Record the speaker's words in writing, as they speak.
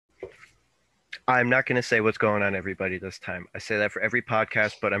I'm not going to say what's going on, everybody, this time. I say that for every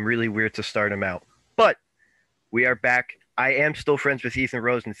podcast, but I'm really weird to start them out. But we are back. I am still friends with Ethan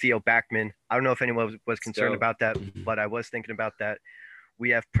Rose and Theo Backman. I don't know if anyone was concerned So about that, but I was thinking about that.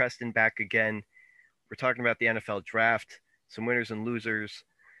 We have Preston back again. We're talking about the NFL draft, some winners and losers.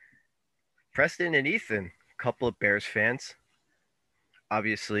 Preston and Ethan, couple of Bears fans,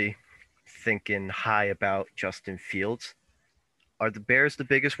 obviously thinking high about Justin Fields. Are the Bears the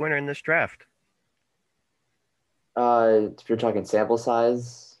biggest winner in this draft? If you're talking sample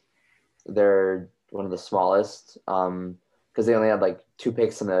size, they're one of the smallest because they only had like two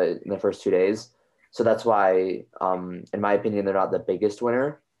picks in the first 2 days. So that's why, in my opinion, they're not the biggest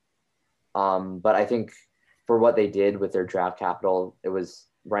winner. But I think for what they did with their draft capital, it was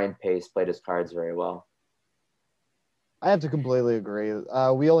Ryan Pace played his cards very well. I have to completely agree.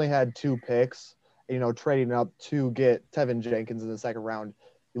 We only had two picks. Trading up to get Tevin Jenkins in the second round,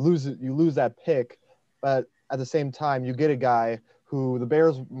 you lose that pick, but at the same time, you get a guy who the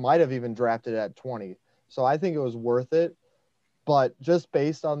Bears might have even drafted at 20. So I think it was worth it. But just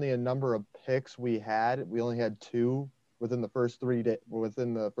based on the number of picks we had, we only had two within the first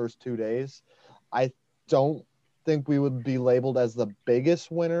 2 days. I don't think we would be labeled as the biggest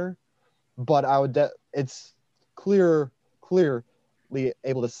winner, but it's clearly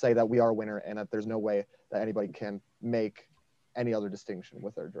able to say that we are a winner and that there's no way that anybody can make any other distinction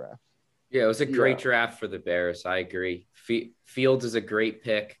with our draft. Yeah, it was a great draft for the Bears. I agree. Fields is a great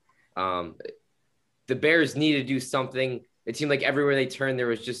pick. The Bears need to do something. It seemed like everywhere they turned, there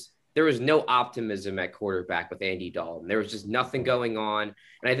was no optimism at quarterback with Andy Dalton. There was just nothing going on.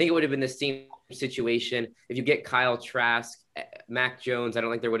 And I think it would have been the same situation if you get Kyle Trask, Mac Jones. I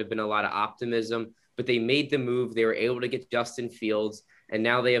don't think there would have been a lot of optimism, but they made the move. They were able to get Justin Fields. And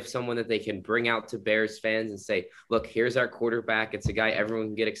now they have someone that they can bring out to Bears fans and say, look, here's our quarterback. It's a guy everyone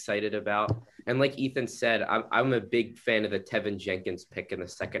can get excited about. And like Ethan said, I'm a big fan of the Tevin Jenkins pick in the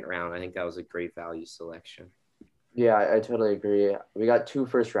second round. I think that was a great value selection. Yeah, I totally agree. We got two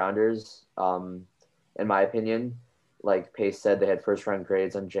first rounders, in my opinion. Like Pace said, they had first round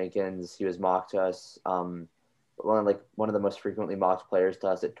grades on Jenkins. He was mocked to us. One of the most frequently mocked players to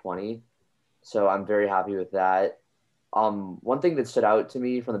us at 20. So I'm very happy with that. One thing that stood out to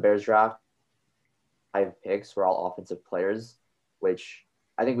me from the Bears draft, 5 picks were all offensive players, which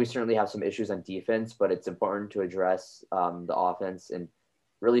I think we certainly have some issues on defense, but it's important to address the offense and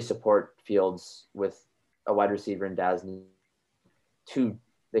really support Fields with a wide receiver in Dasney. Two,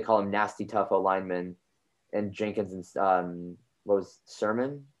 they call him nasty tough linemen, and Jenkins and what was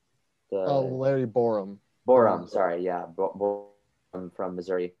Sermon? Larry Borum. Borum, sorry, yeah, Borum from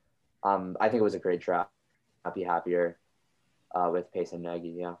Missouri. I think it was a great draft. I'd be happier with Pace and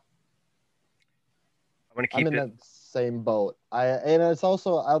Nagy. Yeah, I'm in that same boat. And it's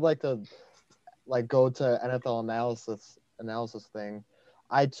also I'd like to go to NFL analysis thing.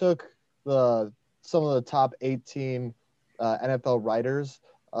 I took some of the top 18 NFL writers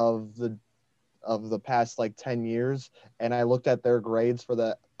of the past 10 years, and I looked at their grades for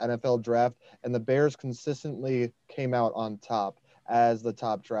the NFL draft, and the Bears consistently came out on top as the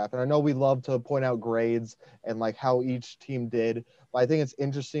top draft. And I know we love to point out grades and how each team did, but I think it's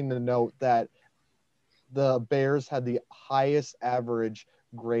interesting to note that the Bears had the highest average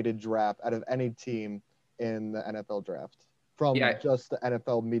graded draft out of any team in the NFL draft from just the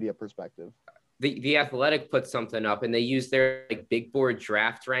NFL media perspective. The Athletic put something up, and they used their big board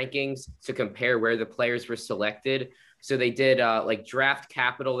draft rankings to compare where the players were selected. So they did draft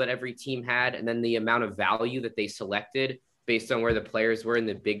capital that every team had, and then the amount of value that they selected based on where the players were in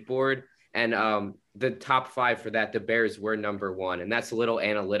the big board. And the top 5 for that, the Bears were number 1, and that's a little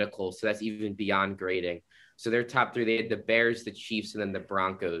analytical. So that's even beyond grading. So their top 3, they had the Bears, the Chiefs, and then the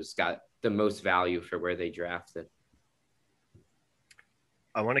Broncos got the most value for where they drafted.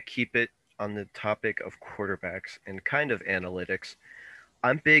 I want to keep it on the topic of quarterbacks and kind of analytics.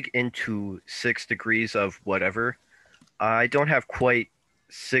 I'm big into 6 degrees of whatever. I don't have quite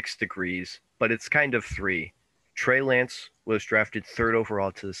 6 degrees, but it's kind of 3. Trey Lance was drafted 3rd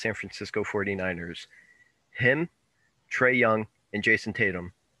overall to the San Francisco 49ers. Him, Trey Young, and Jason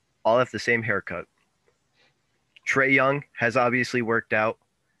Tatum all have the same haircut. Trey Young has obviously worked out.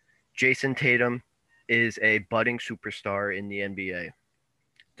 Jason Tatum is a budding superstar in the NBA.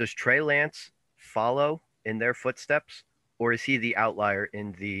 Does Trey Lance follow in their footsteps, or is he the outlier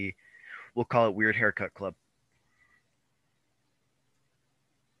in the, we'll call it, weird haircut club?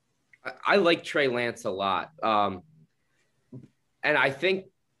 I like Trey Lance a lot. And I think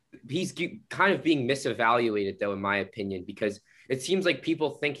he's kind of being misevaluated, though, in my opinion, because it seems like people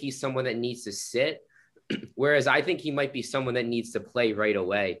think he's someone that needs to sit, whereas I think he might be someone that needs to play right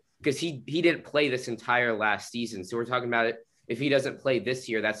away. because he didn't play this entire last season. So we're talking about it. If he doesn't play this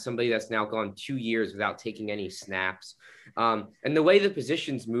year, that's somebody that's now gone 2 years without taking any snaps. And the way the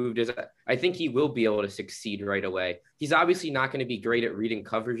positions moved is I think he will be able to succeed right away. He's obviously not going to be great at reading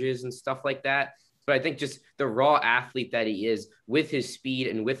coverages and stuff like that. But I think just the raw athlete that he is with his speed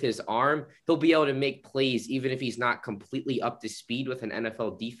and with his arm, he'll be able to make plays even if he's not completely up to speed with an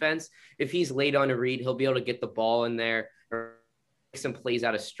NFL defense. If he's late on a read, he'll be able to get the ball in there or make some plays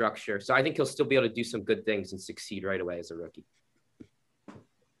out of structure. So I think he'll still be able to do some good things and succeed right away as a rookie.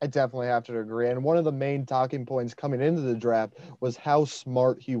 I definitely have to agree. And one of the main talking points coming into the draft was how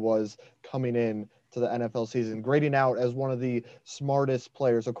smart he was coming in to the NFL season, grading out as one of the smartest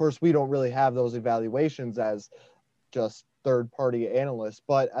players. Of course, we don't really have those evaluations as just third-party analysts,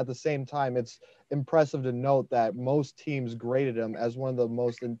 but at the same time, it's impressive to note that most teams graded him as one of the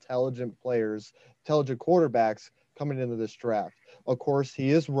most intelligent players, intelligent quarterbacks coming into this draft. Of course,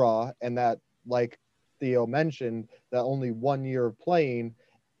 he is raw, and that, like Theo mentioned, that only 1 year of playing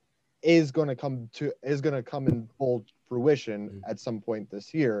is going to come in full fruition at some point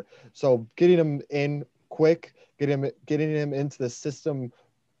this year. So getting him in quick, getting him into the system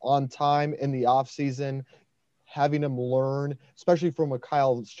on time in the off season, having him learn, especially from a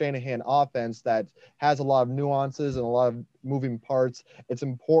Kyle Shanahan offense that has a lot of nuances and a lot of moving parts. It's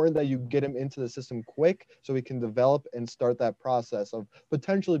important that you get him into the system quick so he can develop and start that process of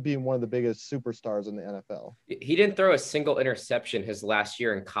potentially being one of the biggest superstars in the NFL. He didn't throw a single interception his last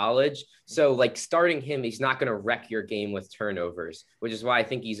year in college. So like starting him, he's not going to wreck your game with turnovers, which is why I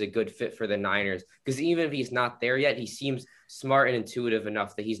think he's a good fit for the Niners. Because even if he's not there yet, he seems smart and intuitive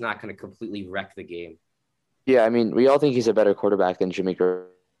enough that he's not going to completely wreck the game. Yeah, I mean, we all think he's a better quarterback than Jimmy Garoppolo.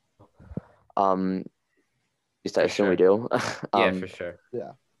 At least I assume we do. Yeah, for sure.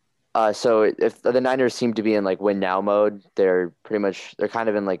 Yeah. So if the Niners seem to be in like win now mode, they're kind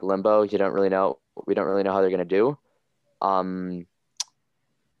of in like limbo. We don't really know how they're gonna do. I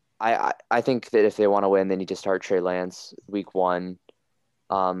think that if they want to win, they need to start Trey Lance week 1.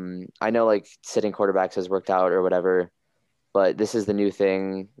 I know like sitting quarterbacks has worked out or whatever, but this is the new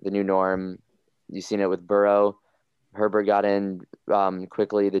thing, the new norm. You've seen it with Burrow. Herbert got in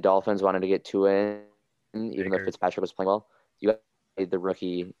quickly. The Dolphins wanted to get 2 in, even though Fitzpatrick was playing well. You got the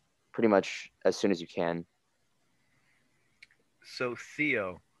rookie pretty much as soon as you can. So,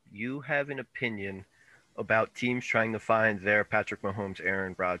 Theo, you have an opinion about teams trying to find their Patrick Mahomes,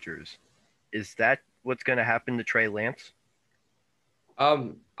 Aaron Rodgers. Is that what's going to happen to Trey Lance?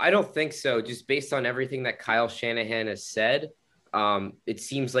 I don't think so. Just based on everything that Kyle Shanahan has said, it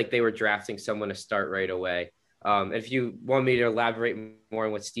seems like they were drafting someone to start right away. If you want me to elaborate more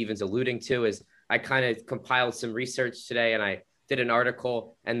on what Steven's alluding to, is I kind of compiled some research today and I did an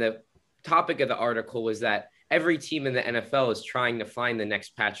article, and the topic of the article was that every team in the NFL is trying to find the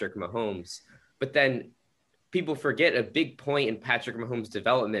next Patrick Mahomes. But then people forget a big point in Patrick Mahomes'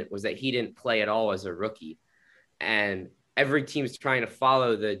 development was that he didn't play at all as a rookie. And every team's trying to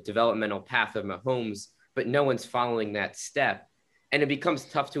follow the developmental path of Mahomes, but no one's following that step. And it becomes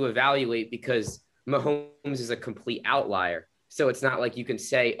tough to evaluate because Mahomes is a complete outlier. So it's not like you can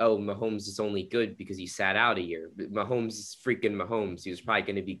say, oh, Mahomes is only good because he sat out a year. Mahomes is freaking Mahomes. He was probably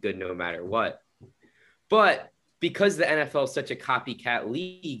going to be good no matter what. But because the NFL is such a copycat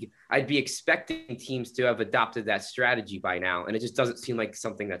league, I'd be expecting teams to have adopted that strategy by now. And it just doesn't seem like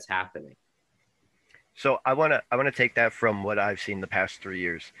something that's happening. So I want to take that from what I've seen the past 3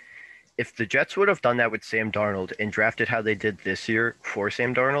 years. If the Jets would have done that with Sam Darnold and drafted how they did this year for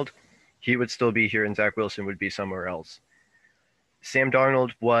Sam Darnold, he would still be here and Zach Wilson would be somewhere else. Sam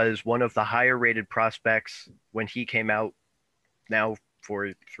Darnold was one of the higher rated prospects when he came out now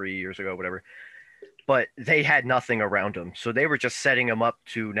 3 years ago, whatever. But they had nothing around him. So they were just setting him up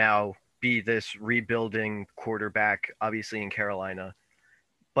to now be this rebuilding quarterback, obviously in Carolina.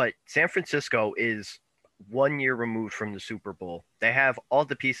 But San Francisco is 1 year removed from the Super Bowl. They have all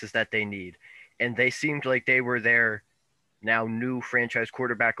the pieces that they need. And they seemed like they were their now new franchise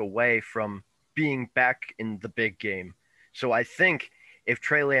quarterback away from being back in the big game. So I think if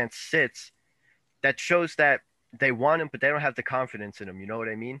Trey Lance sits, that shows that they want him, but they don't have the confidence in him. You know what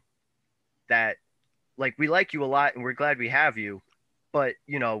I mean? That, like, we like you a lot and we're glad we have you, but,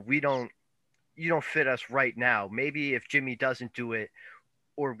 you know, you don't fit us right now. Maybe if Jimmy doesn't do it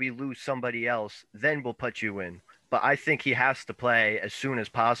or we lose somebody else, then we'll put you in. But I think he has to play as soon as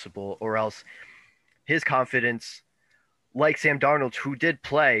possible, or else his confidence, like Sam Darnold, who did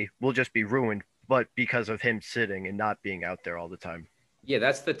play, will just be ruined, but because of him sitting and not being out there all the time. Yeah,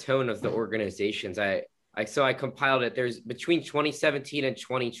 that's the tone of the organizations. I compiled it. There's between 2017 and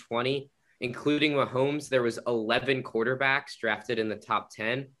 2020, including Mahomes, there was 11 quarterbacks drafted in the top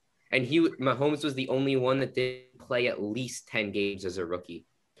 10. and Mahomes was the only one that did play at least 10 games as a rookie.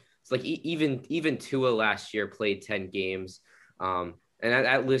 It's like even Tua last year played 10 games. And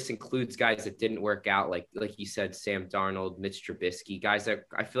that list includes guys that didn't work out, like you said, Sam Darnold, Mitch Trubisky, guys that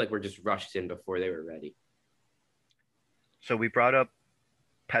I feel like were just rushed in before they were ready. So we brought up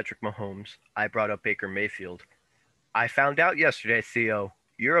Patrick Mahomes. I brought up Baker Mayfield. I found out yesterday, Theo,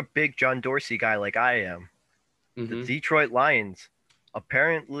 you're a big John Dorsey guy like I am. The Detroit Lions,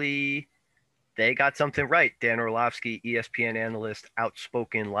 apparently they got something right. Dan Orlovsky, ESPN analyst,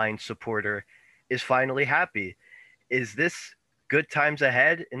 outspoken Lions supporter, is finally happy. Is this good times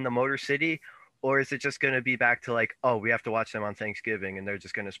ahead in the Motor City, or is it just going to be back to like, oh, we have to watch them on Thanksgiving and they're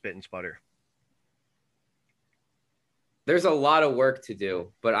just going to spit and sputter? There's a lot of work to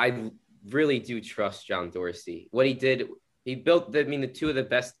do, but I really do trust John Dorsey. What he did, he built the two of the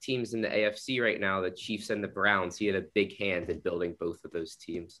best teams in the AFC right now, the Chiefs and the Browns. He had a big hand in building both of those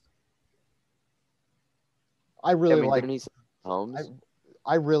teams. I really like Holmes.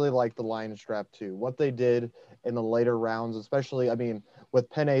 I really like the Lions draft too. What they did in the later rounds, especially, with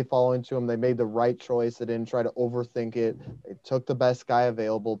Penei falling to him, they made the right choice. They didn't try to overthink it. They took the best guy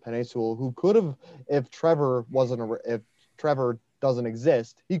available, Penei Sewell, who could have, if Trevor doesn't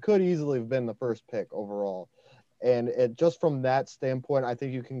exist, he could easily have been the first pick overall. And just from that standpoint, I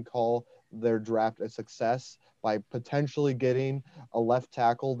think you can call their draft a success by potentially getting a left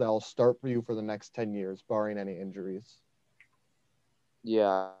tackle that'll start for you for the next 10 years, barring any injuries.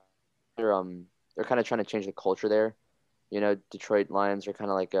 Yeah, they're kind of trying to change the culture there. Detroit Lions are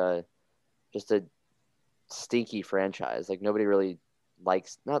kind of like just a stinky franchise. Like nobody really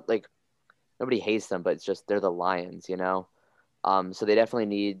nobody hates them, but it's just they're the Lions, So they definitely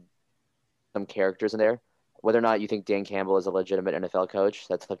need some characters in there. Whether or not you think Dan Campbell is a legitimate NFL coach,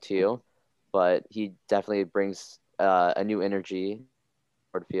 that's up to you. But he definitely brings a new energy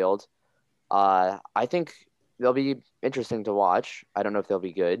toward field. I think they'll be interesting to watch. I don't know if they'll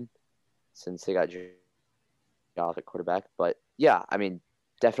be good since they got Goff at quarterback, but yeah,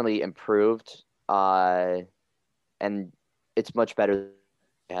 definitely improved. And it's much better than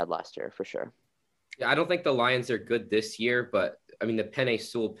they had last year for sure. Yeah, I don't think the Lions are good this year, but the Penei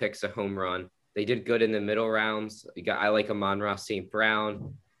Sewell pick's a home run. They did good in the middle rounds. I like Amon-Ra St.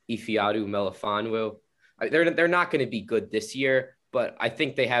 Brown, Ifeatu Melifonwu. They're not going to be good this year, but I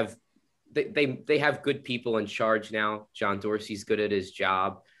think they have good people in charge now. John Dorsey's good at his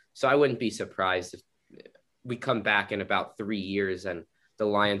job. So I wouldn't be surprised if we come back in about 3 years and the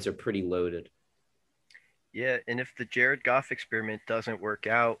Lions are pretty loaded. Yeah, and if the Jared Goff experiment doesn't work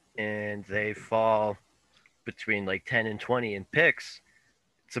out and they fall between like 10 and 20 in picks,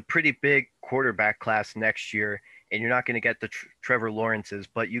 it's a pretty big quarterback class next year, and you're not going to get the Trevor Lawrences,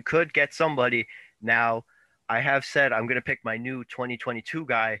 but you could get somebody. Now, I have said I'm going to pick my new 2022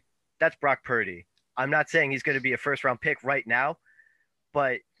 guy. That's Brock Purdy. I'm not saying he's going to be a first-round pick right now,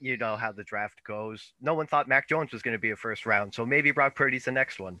 but you know how the draft goes. No one thought Mac Jones was going to be a first round, so maybe Brock Purdy's the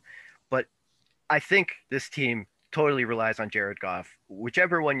next one. But I think this team totally relies on Jared Goff.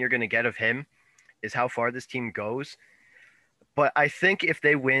 Whichever one you're going to get of him is how far this team goes. But I think if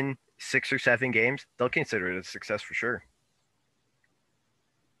they win 6 or 7 games, they'll consider it a success for sure.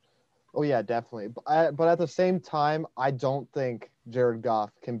 Oh, yeah, definitely. But at the same time, I don't think Jared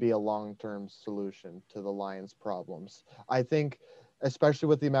Goff can be a long-term solution to the Lions' problems. I think, especially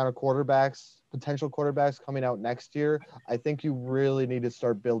with the amount of potential quarterbacks coming out next year, I think you really need to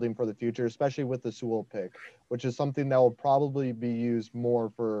start building for the future, especially with the Sewell pick, which is something that will probably be used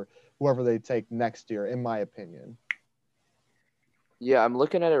more for whoever they take next year, in my opinion. Yeah, I'm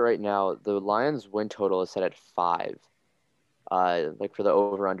looking at it right now. The Lions win total is set at 5. For the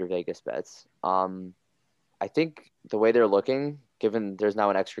over-under Vegas bets. I think the way they're looking, given there's now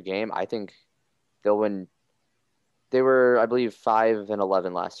an extra game, I think they'll win. They were, I believe,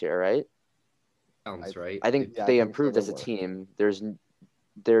 5-11 last year, right? Sounds right. I think they improved as a team.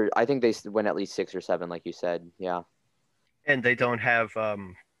 I think they win at least 6 or 7, like you said. Yeah. And they don't have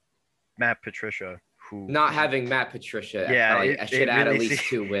Matt Patricia. Not having Matt Patricia, yeah, I should add really at least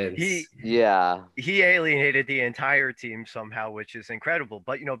 2 wins. He alienated the entire team somehow, which is incredible.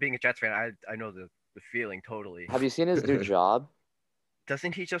 But being a Jets fan, I know the feeling totally. Have you seen his new job?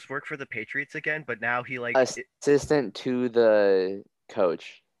 Doesn't he just work for the Patriots again? But now he assistant to the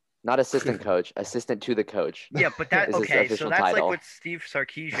coach, not assistant coach, assistant to the coach. Yeah, but that okay. So that's title. Like what Steve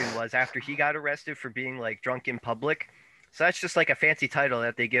Sarkisian was after he got arrested for being like drunk in public. So that's just like a fancy title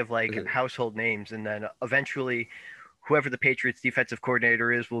that they give like household names. And then eventually whoever the Patriots defensive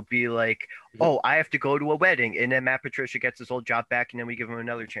coordinator is will be like, oh, I have to go to a wedding. And then Matt Patricia gets his old job back and then we give him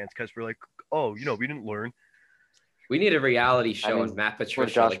another chance because we're like, oh, we didn't learn. We need a reality show mean, on Matt for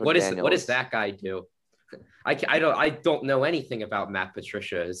Patricia. Josh Like, what does McDaniels. that guy do? I don't know anything about Matt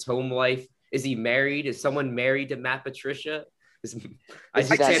Patricia. His home life. Is he married? Is someone married to Matt Patricia? I Is he just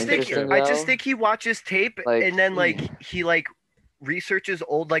that can't picture interesting, him. I just though? think he watches tape Like, and then he researches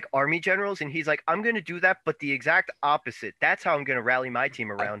old like army generals and he's like, I'm gonna do that, but the exact opposite. That's how I'm gonna rally my team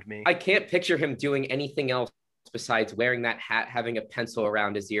around me. I can't picture him doing anything else besides wearing that hat, having a pencil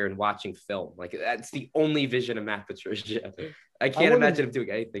around his ear, and watching film. Like that's the only vision of Matt Patricia. I can't imagine him doing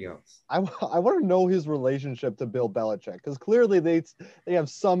anything else. I want to know his relationship to Bill Belichick, because clearly they have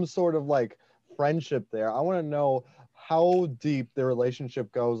some sort of like friendship there. I want to know how deep their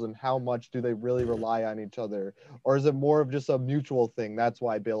relationship goes and how much do they really rely on each other, or is it more of just a mutual thing? That's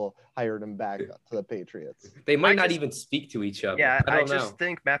why Bill hired him back to the Patriots. They might not even speak to each other. Yeah, I don't just know.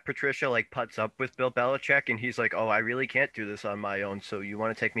 think Matt Patricia like putts up with Bill Belichick and he's like, oh, I really can't do this on my own, so you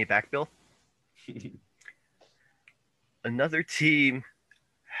want to take me back, Bill? Another team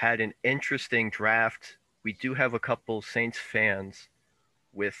had an interesting draft. We do have a couple Saints fans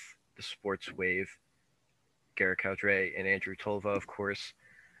with the Sports Wave, Garrett Cowdray and Andrew Tolva, of course.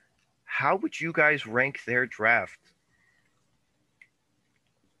 How would you guys rank their draft?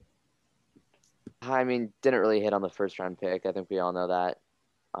 I mean, didn't really hit on the first round pick. I think we all know that.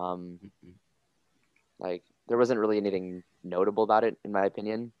 Like, there wasn't really anything notable about it, in my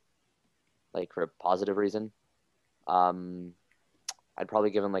opinion, like for a positive reason. I'd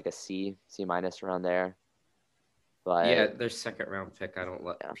probably give him like a C minus around there. But yeah, their second round pick. I don't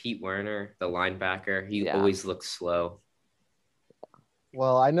like Pete Werner, the linebacker. He always looks slow.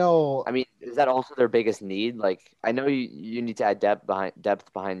 Well, I know. I mean, is that also their biggest need? Like, I know you need to add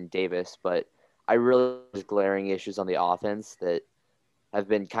depth behind Davis, but I really there's glaring issues on the offense that have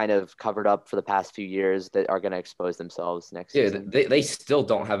been kind of covered up for the past few years that are going to expose themselves next season. They still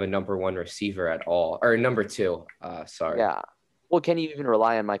don't have a number one receiver at all, or number two. Sorry. Yeah. Well, can you even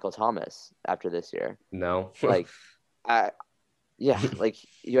rely on Michael Thomas after this year? No. Like, like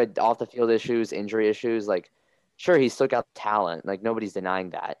you had off the field issues, injury issues. Like, sure, he's still got talent. Like, nobody's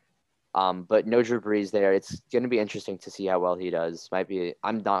denying that. But no Drew Brees there. It's going to be interesting to see how well he does.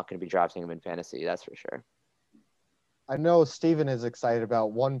 I'm not going to be drafting him in fantasy. That's for sure. I know Steven is excited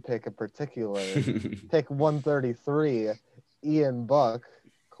about one pick in particular, pick 133, Ian Buck,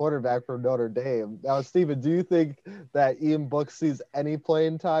 quarterback from Notre Dame. Now, Steven, do you think that Ian Buck sees any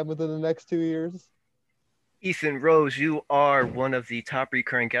playing time within the next 2 years? Ethan Rose, you are one of the top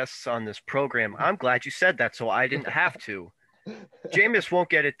recurring guests on this program. I'm glad you said that so I didn't have to. Jameis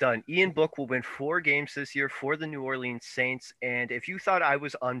won't get it done. Ian Book will win 4 games this year for the New Orleans Saints. And if you thought I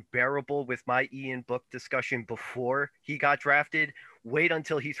was unbearable with my Ian Book discussion before he got drafted, wait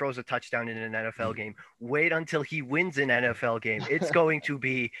until he throws a touchdown in an NFL game. Wait until he wins an NFL game. It's going to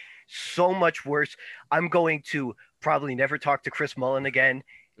be so much worse. I'm going to probably never talk to Chris Mullen again.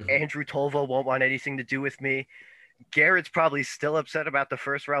 Andrew Tolva won't want anything to do with me. Garrett's probably still upset about the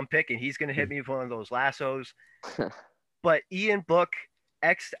first round pick, and he's going to hit me with one of those lassos. But Ian Book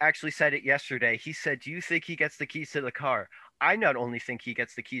actually said it yesterday. He said, do you think he gets the keys to the car? I not only think he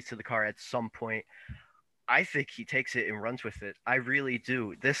gets the keys to the car at some point, I think he takes it and runs with it. I really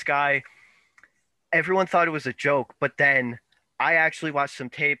do. This guy, everyone thought it was a joke, but then I actually watched some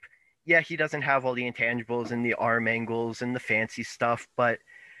tape. Yeah, he doesn't have all the intangibles and the arm angles and the fancy stuff, but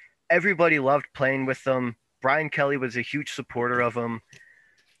everybody loved playing with them. Brian Kelly was a huge supporter of him.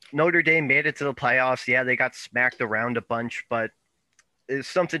 Notre Dame made it to the playoffs. Yeah, they got smacked around a bunch, but there's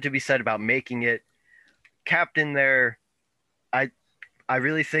something to be said about making it. Captain there, I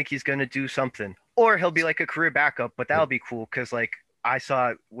really think he's going to do something. Or he'll be like a career backup, but that'll be cool because, like, I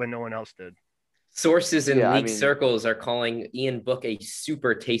saw it when no one else did. Sources in league circles are calling Ian Book a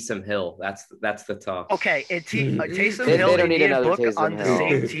super Taysom Hill. That's the talk. Okay, and Taysom Hill and Ian Book on the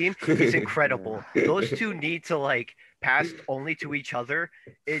same team is incredible. Those two need to, like, pass only to each other.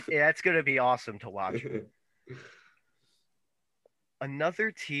 That's going to be awesome to watch.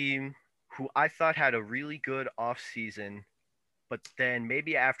 Another team who I thought had a really good offseason, but then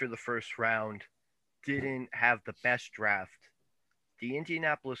maybe after the first round didn't have the best draft, the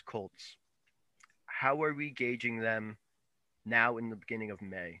Indianapolis Colts. How are we gauging them now in the beginning of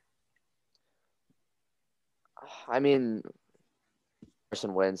May? I mean,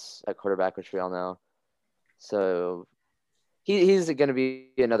 Carson Wentz at quarterback, which we all know. So he's going to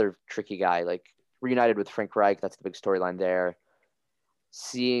be another tricky guy. Like, reunited with Frank Reich, that's the big storyline there.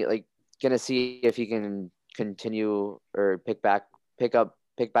 Gonna see if he can continue or pick back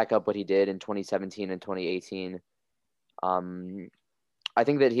up what he did in 2017 and 2018. I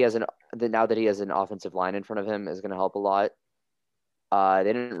think that now that he has an offensive line in front of him is going to help a lot. They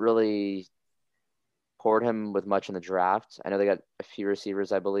didn't really support him with much in the draft. I know they got a few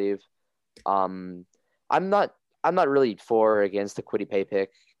receivers, I believe. I'm not really for or against the Kwity Paye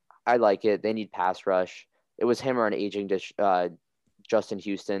pick. I like it. They need pass rush. It was him or an aging Justin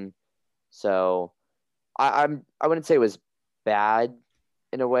Houston. So I wouldn't say it was bad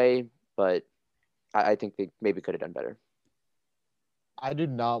in a way, but I think they maybe could have done better. I do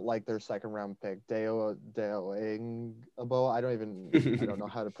not like their second round pick, Deo Ingabo. I don't know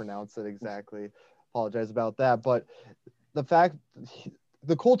how to pronounce it exactly. Apologize about that. But the fact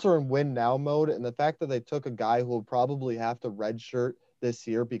the Colts are in win now mode, and the fact that they took a guy who will probably have to redshirt this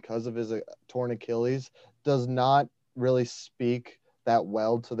year because of his torn Achilles does not really speak that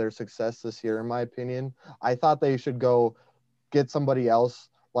well to their success this year, in my opinion. I thought they should go get somebody else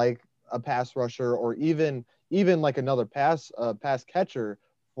like a pass rusher or even like another pass catcher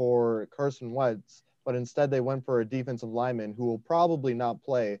for Carson Wentz, but instead they went for a defensive lineman who will probably not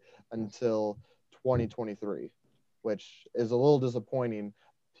play until 2023, which is a little disappointing.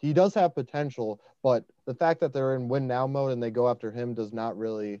 He does have potential, but the fact that they're in win now mode and they go after him does not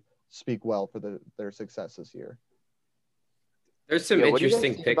really speak well for their success this year. There's some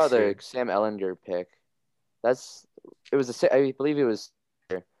interesting picks about here. the Sam Ehlinger pick. I believe it was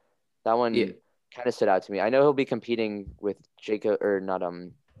that one. Yeah. Kind of stood out to me. I know he'll be competing with Jacob or not.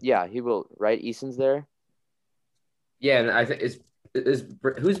 Yeah, he will. Right, Eason's there. Yeah, and I think is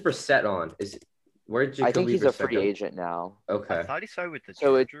who's Brissett on? Where Jacoby I think he's Brissett a free agent now. Okay. I thought he signed with the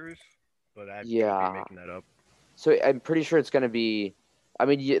Chargers, but I could be making that up. So I'm pretty sure it's going to be. I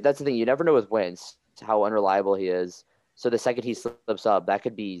mean, that's the thing. You never know with Wentz how unreliable he is. So the second he slips up, that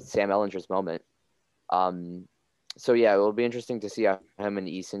could be Sam Ehlinger's moment. So yeah, it will be interesting to see how him and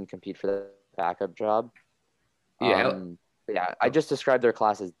Eason compete for the backup job. Yeah. I just described their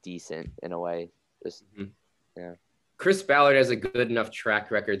class as decent in a way. Yeah. Chris Ballard has a good enough track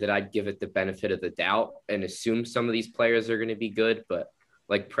record that I'd give it the benefit of the doubt and assume some of these players are going to be good. But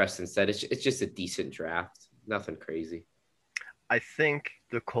like Preston said, it's just a decent draft. Nothing crazy. I think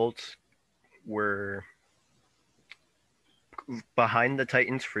the Colts were behind the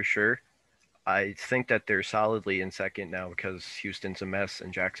Titans for sure. I think that they're solidly in second now because Houston's a mess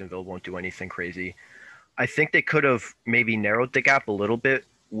and Jacksonville won't do anything crazy. I think they could have maybe narrowed the gap a little bit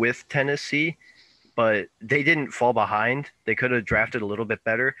with Tennessee, but they didn't fall behind. They could have drafted a little bit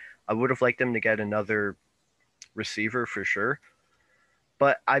better. I would have liked them to get another receiver for sure.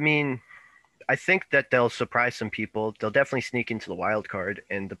 But, I mean, I think that they'll surprise some people. They'll definitely sneak into the wild card,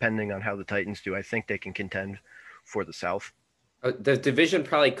 and depending on how the Titans do, I think they can contend for the South. The division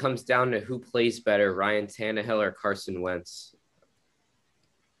probably comes down to who plays better, Ryan Tannehill or Carson Wentz.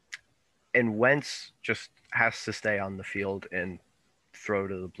 And Wentz just has to stay on the field and throw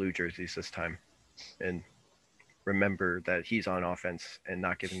to the blue jerseys this time. And remember that he's on offense and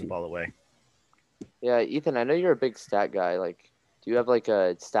not giving the ball away. Yeah, Ethan, I know you're a big stat guy. Like, do you have like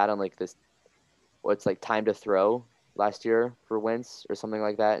a stat on like this, what's like time to throw last year for Wentz or something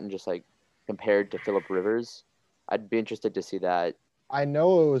like that, and just like compared to Phillip Rivers? I'd be interested to see that. I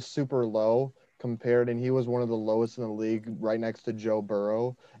know it was super low compared, and he was one of the lowest in the league, right next to Joe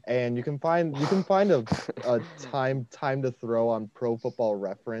Burrow. And you can find a time to throw on Pro Football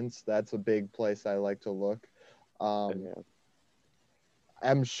Reference. That's a big place I like to look. I'm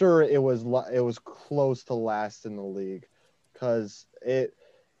sure it was close to last in the league, because it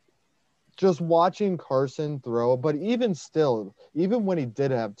just watching Carson throw. But even still, even when he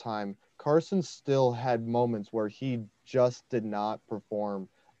did have time, Carson still had moments where he just did not perform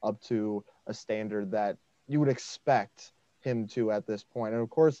up to a standard that you would expect him to at this point. And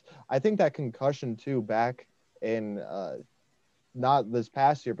of course, I think that concussion too, back in not this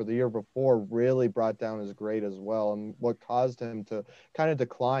past year, but the year before, really brought down his grade as well, and what caused him to kind of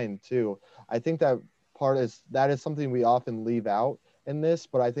decline too. I think that is something we often leave out in this,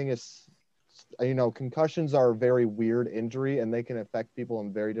 but I think it's, concussions are a very weird injury and they can affect people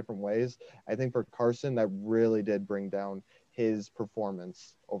in very different ways. I think for Carson, that really did bring down his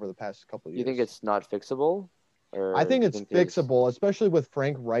performance over the past couple of years. You think it's not fixable? I think it's fixable, especially with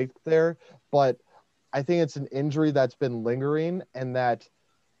Frank Reich there, but I think it's an injury that's been lingering, and that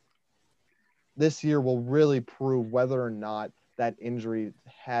this year will really prove whether or not that injury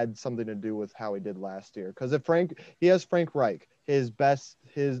had something to do with how he did last year. Because he has Frank Reich,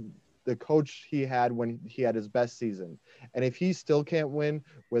 the coach he had when he had his best season. And if he still can't win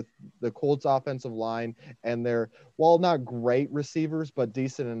with the Colts offensive line and they're, well, not great receivers, but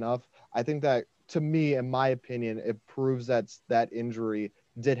decent enough, I think that, to me, in my opinion, it proves that injury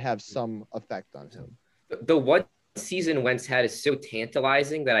did have some effect on him. The one season Wentz had is so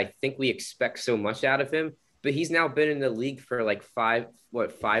tantalizing that I think we expect so much out of him, but he's now been in the league for like 5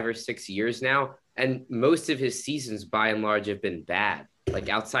 or 6 years now. and most of his seasons by and large have been bad. Like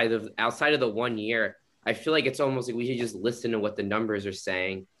outside of the 1 year, I feel like it's almost like we should just listen to what the numbers are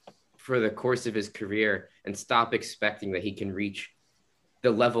saying for the course of his career and stop expecting that he can reach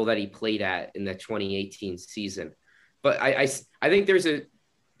the level that he played at in the 2018 season. But I think there's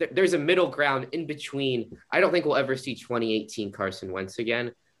a middle ground in between. I don't think we'll ever see 2018 Carson Wentz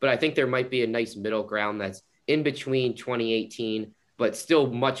again, but I think there might be a nice middle ground that's in between 2018, but still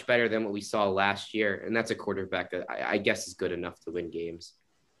much better than what we saw last year. And that's a quarterback that I guess is good enough to win games.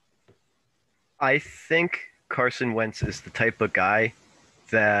 I think Carson Wentz is the type of guy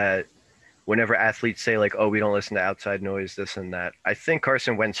that whenever athletes say like, oh, we don't listen to outside noise, this and that, I think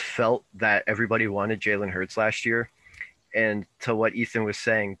Carson Wentz felt that everybody wanted Jalen Hurts last year. And to what Ethan was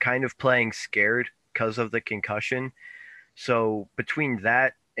saying, kind of playing scared because of the concussion. So between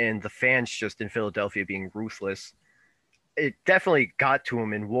that and the fans just in Philadelphia being ruthless, it definitely got to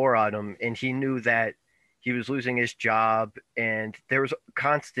him and wore on him. And he knew that he was losing his job. And there was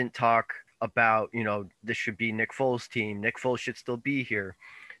constant talk about, this should be Nick Foles' team. Nick Foles should still be here.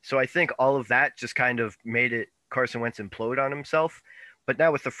 So I think all of that just kind of made it Carson Wentz implode on himself. But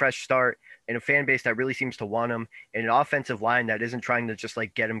now with a fresh start and a fan base that really seems to want him and an offensive line that isn't trying to just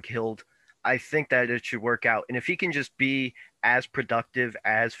like get him killed, I think that it should work out. And if he can just be as productive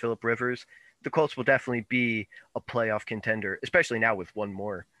as Phillip Rivers, the Colts will definitely be a playoff contender, especially now with one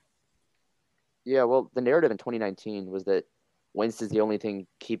more. Yeah, well, the narrative in 2019 was that Wentz is the only thing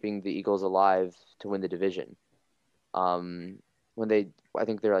keeping the Eagles alive to win the division. I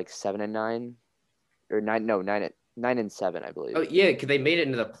think they're like 7-9 or 9-7, I believe. Oh yeah, because they made it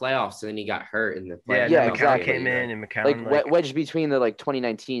into the playoffs and then he got hurt in the playoffs. Yeah, Yeah, exactly. came in and McCown Like wedged between the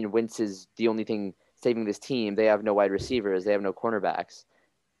 2019, Wentz is the only thing saving this team. They have no wide receivers. They have no cornerbacks.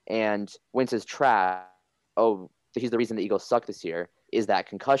 And Wentz's trap, he's the reason the Eagles suck this year, is that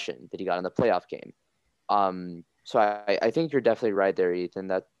concussion that he got in the playoff game. So I think you're definitely right there, Ethan.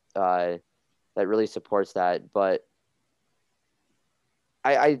 That really supports that. But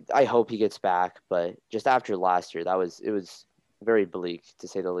I hope he gets back. But just after last year, it was very bleak to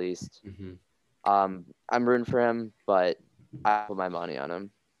say the least. Mm-hmm. I'm rooting for him, but I put my money on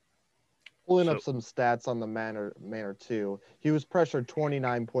him. Pulling up some stats on the Manor too. He was pressured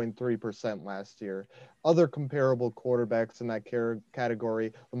 29.3% last year. Other comparable quarterbacks in that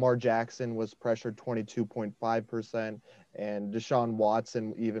category, Lamar Jackson was pressured 22.5%, and Deshaun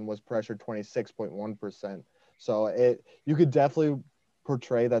Watson even was pressured 26.1%. So you could definitely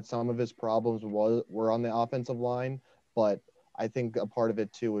portray that some of his problems were on the offensive line, but I think a part of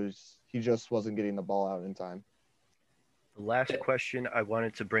it too is he just wasn't getting the ball out in time. The last question I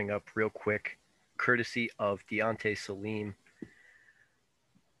wanted to bring up real quick, courtesy of Deontay Salim.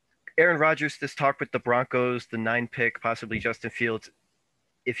 Aaron Rodgers, this talk with the Broncos, the 9 pick, possibly Justin Fields.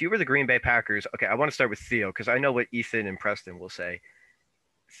 If you were the Green Bay Packers, okay, I want to start with Theo because I know what Ethan and Preston will say.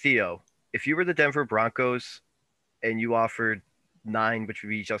 Theo, if you were the Denver Broncos and you offered 9, which would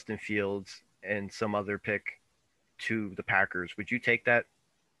be Justin Fields and some other pick to the Packers, would you take that?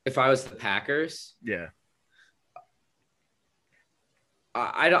 If I was the Packers? Yeah.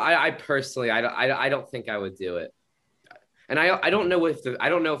 I personally don't think I would do it, and I don't know if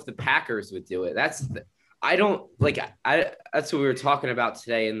the Packers would do it. That's what we were talking about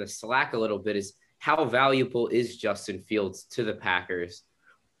today in the Slack a little bit, is how valuable is Justin Fields to the Packers?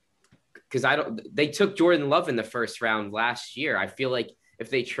 Because they took Jordan Love in the first round last year. I feel like if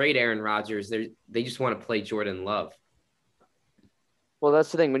they trade Aaron Rodgers, they just want to play Jordan Love. Well,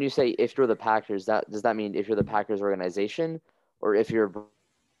 that's the thing. When you say if you're the Packers, does that mean if you're the Packers organization? Or if you're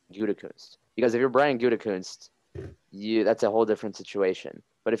Gutekunst? Because if you're Brian Gutekunst, that's a whole different situation.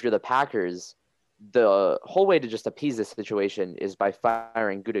 But if you're the Packers, the whole way to just appease this situation is by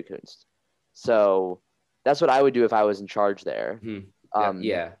firing Gutekunst. So that's what I would do if I was in charge there. Mm-hmm.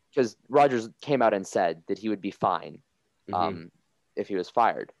 Yeah. Because Rodgers came out and said that he would be fine if he was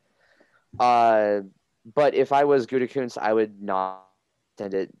fired. But if I was Gutekunst, I would not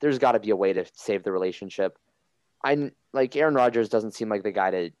send it. There's got to be a way to save the relationship. Aaron Rodgers doesn't seem like the guy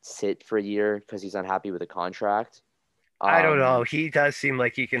to sit for a year because he's unhappy with the contract. I don't know. He does seem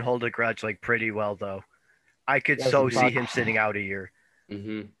like he can hold a grudge pretty well, though. I could see him sitting out a year.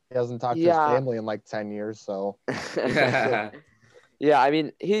 Mm-hmm. He hasn't talked to his family in 10 years, so. Yeah, I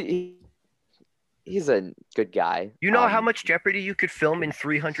mean, he's a good guy. You know how much Jeopardy you could film in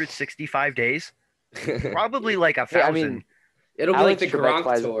 365 days? Probably 1,000. I mean, it'll be like the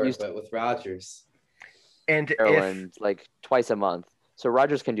Gronk tour, but with Rodgers. And Ireland, twice a month. So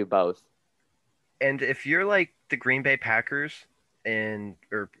Rodgers can do both. And if you're the Green Bay Packers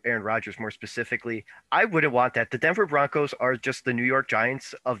or Aaron Rodgers more specifically, I wouldn't want that. The Denver Broncos are just the New York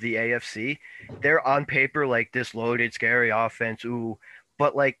Giants of the AFC. They're on paper like this loaded, scary offense, ooh,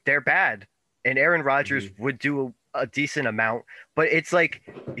 but like they're bad. And Aaron Rodgers would do a decent amount, but it's like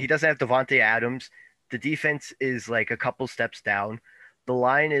he doesn't have Devontae Adams. The defense is like a couple steps down. The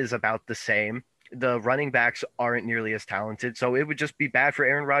line is about the same. The running backs aren't nearly as talented, so it would just be bad for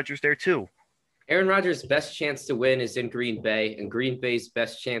Aaron Rodgers there too. Aaron Rodgers' best chance to win is in Green Bay, and Green Bay's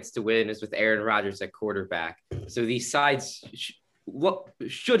best chance to win is with Aaron Rodgers at quarterback. So these sides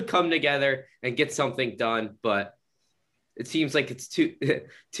should come together and get something done, but it seems like it's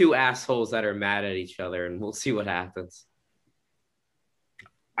two assholes that are mad at each other, and we'll see what happens.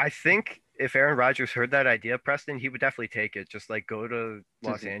 I think if Aaron Rodgers heard that idea, Preston, he would definitely take it. Just like go to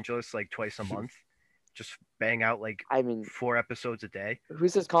Los Angeles like twice a month, just bang out like 4 episodes a day.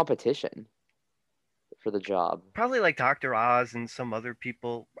 Who's his competition for the job? Probably like Dr. Oz and some other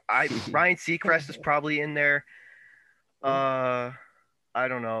people. Ryan Seacrest is probably in there. I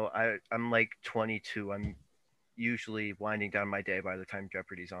don't know. I'm like 22. I'm usually winding down my day by the time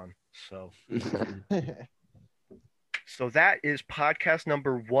Jeopardy's on. So that is podcast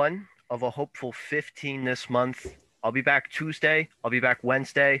number 1 of a hopeful 15 this month. I'll be back Tuesday. I'll be back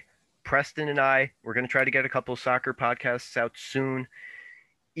Wednesday. Preston and we're going to try to get a couple soccer podcasts out soon.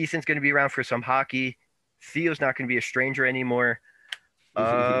 Ethan's going to be around for some hockey. Theo's not going to be a stranger anymore.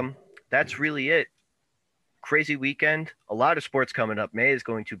 That's really it. Crazy weekend. A lot of sports coming up. May is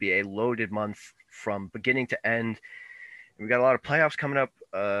going to be a loaded month from beginning to end. We got a lot of playoffs coming up.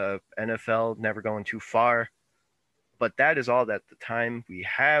 NFL never going too far. But that is all that the time we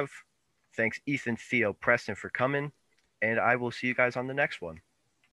have. Thanks, Ethan, Theo, Preston, for coming. And I will see you guys on the next one.